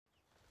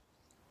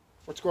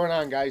What's going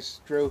on, guys?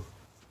 Drew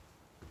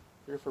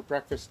here for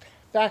breakfast.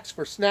 Facts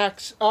for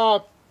snacks.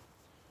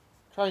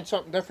 Trying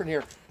something different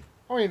here.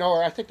 Oh, you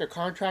know, I think they're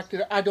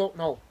contracted. I don't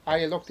know.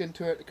 I looked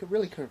into it. I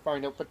really couldn't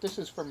find out. But this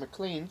is from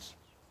Maclean'S.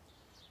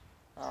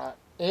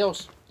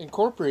 Ales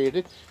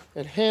Incorporated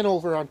in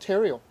Hanover,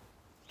 Ontario.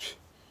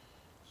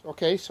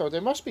 Okay, so they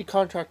must be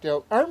contracted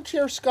out.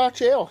 Armchair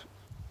Scotch Ale.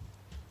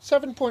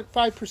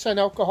 7.5%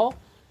 alcohol.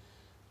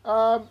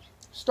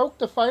 Stoke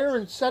the fire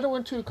and settle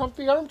into a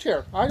comfy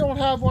armchair. I don't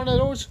have one of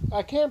those.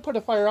 I can put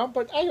a fire on,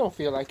 but I don't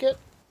feel like it.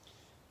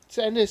 It's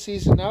the end of the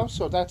season now,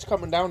 so that's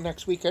coming down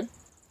next weekend.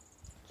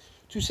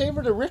 To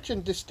savor the rich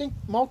and distinct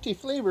malty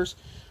flavors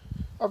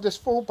of this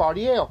full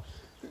body ale.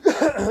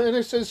 And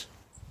it says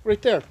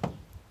right there,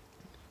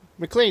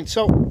 Maclean.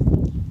 So,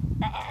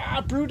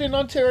 brewed in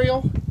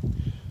Ontario.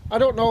 I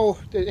don't know,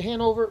 the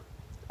Hanover,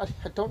 I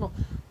don't know.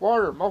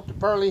 Water, malted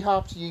barley,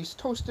 hops, yeast,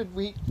 toasted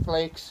wheat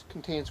flakes,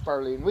 contains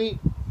barley and wheat.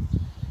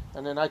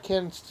 And then I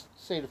can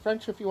say the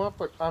French if you want,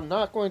 but I'm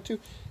not going to.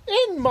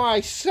 In my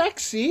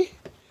sexy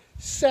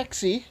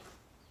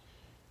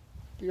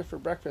beer for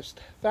breakfast,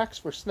 facts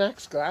for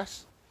snacks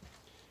glass,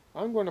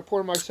 I'm going to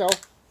pour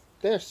myself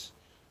this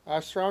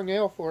strong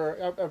ale for,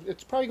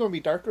 it's probably going to be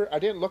darker. I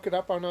didn't look it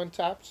up on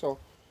Untappd, so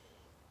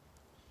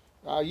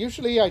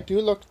usually I do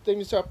look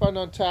things up on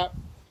Untappd,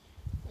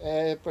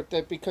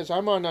 but because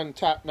I'm on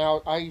Untappd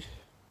now, I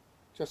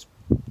just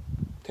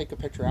take a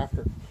picture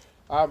after.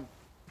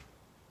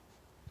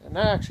 And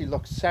that actually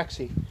looks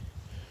sexy.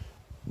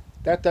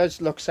 That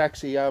does look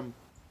sexy.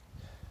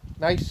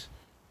 Nice,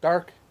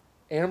 dark,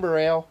 amber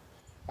ale.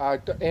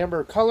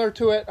 Amber color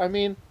to it. I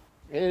mean,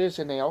 it is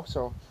an ale,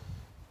 so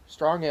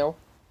strong ale.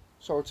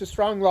 So it's a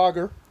strong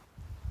lager.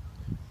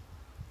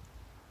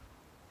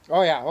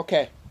 Oh yeah,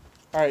 okay.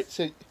 All right,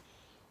 so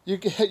you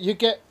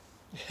get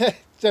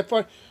the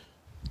fun.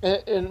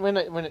 And when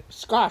it's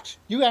Scotch,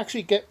 you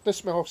actually get the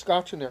smell of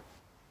Scotch in there.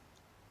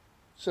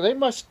 So they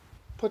must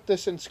put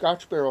this in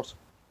Scotch barrels.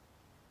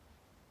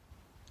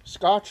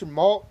 Scotch and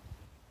malt.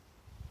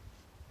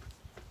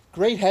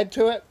 Great head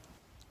to it.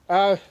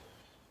 I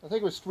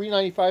think it was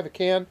 $3.95 a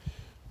can.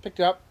 Picked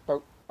it up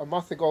about a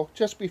month ago,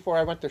 just before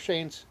I went to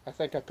Shane's. I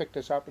think I picked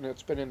this up and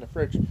it's been in the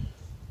fridge.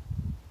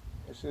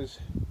 This is,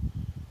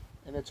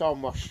 and it's all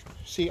mush.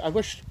 See, I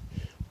wish,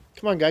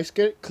 come on guys,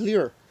 get it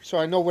clear so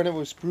I know when it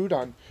was brewed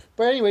on.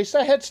 But anyways,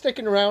 that head's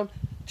sticking around.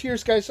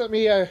 Cheers guys, let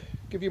me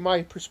give you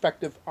my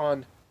perspective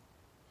on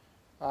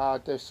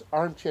this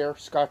Armchair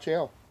Scotch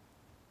Ale.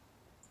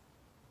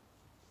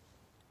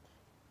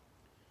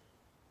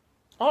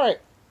 Alright,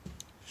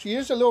 she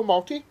is a little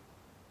malty,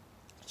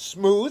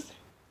 smooth.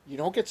 You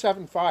don't get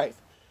 7.5.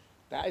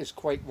 That is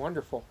quite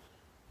wonderful.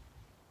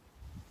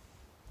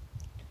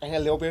 And a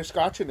little bit of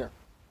Scotch in there.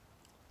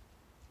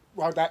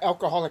 Wow, that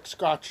alcoholic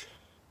Scotch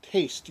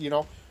taste, you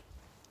know.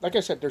 Like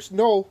I said, there's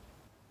no,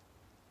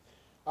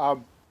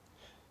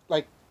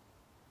 like,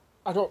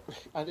 I don't,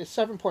 it's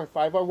 7.5.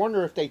 I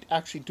wonder if they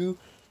actually do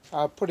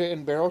put it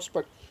in barrels,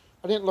 but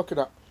I didn't look it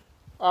up.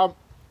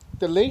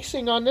 The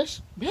lacing on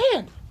this,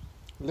 man.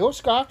 Little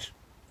Scotch,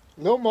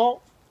 little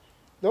malt,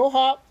 little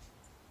hop,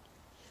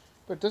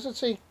 but does it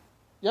say,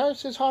 yeah, it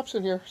says hops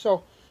in here,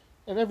 so,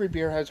 and every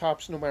beer has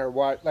hops no matter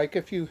what. Like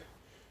if you,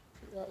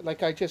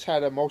 like I just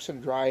had a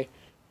Molson Dry,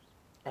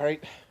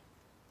 alright,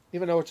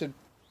 even though it's a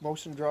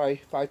Molson Dry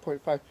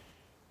 5.5,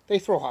 they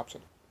throw hops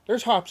in.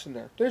 There's hops in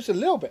there. There's a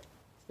little bit.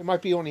 It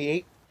might be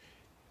only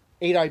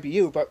 8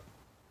 IBU, but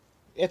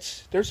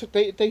it's,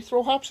 they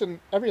throw hops in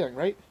everything,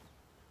 right?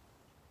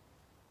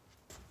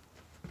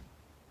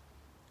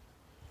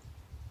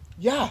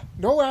 Yeah,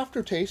 no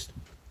aftertaste,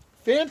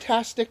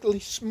 fantastically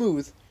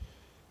smooth,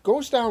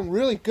 goes down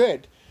really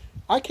good.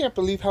 I can't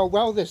believe how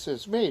well this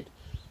is made.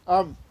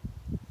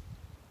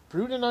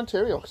 Brewed in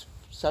Ontario,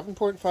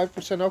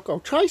 7.5% alcohol.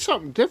 Try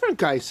something different,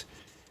 guys.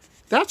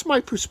 That's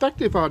my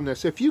perspective on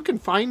this. If you can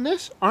find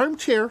this,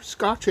 Armchair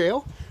Scotch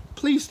Ale,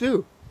 please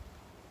do.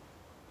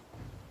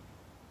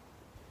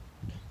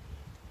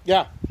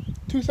 Yeah,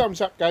 2 thumbs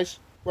up, guys.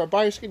 Would I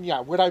buy a skin? Yeah.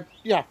 Would I?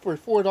 Yeah, for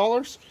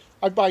 $4?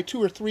 I'd buy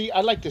 2 or 3.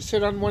 I'd like to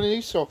sit on one of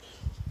these, so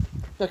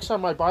next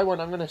time I buy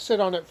one, I'm going to sit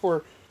on it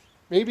for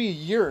maybe a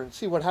year and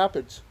see what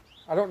happens.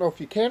 I don't know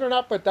if you can or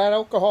not, but that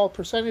alcohol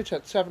percentage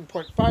at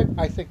 7.5,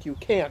 I think you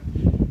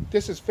can.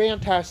 This is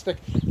fantastic.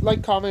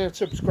 Like, comment, and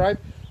subscribe,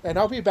 and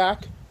I'll be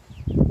back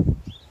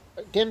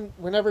again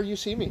whenever you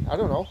see me. I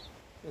don't know.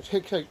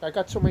 I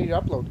got so many to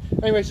upload.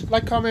 Anyways,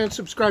 like, comment, and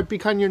subscribe. Be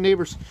kind to your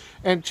neighbors,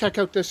 and check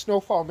out this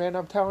snowfall, man.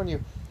 I'm telling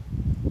you.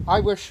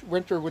 I wish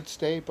winter would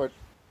stay, but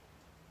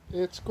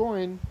it's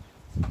going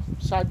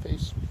side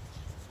face.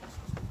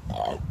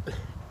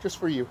 Just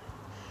for you.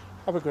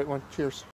 Have a great one. Cheers.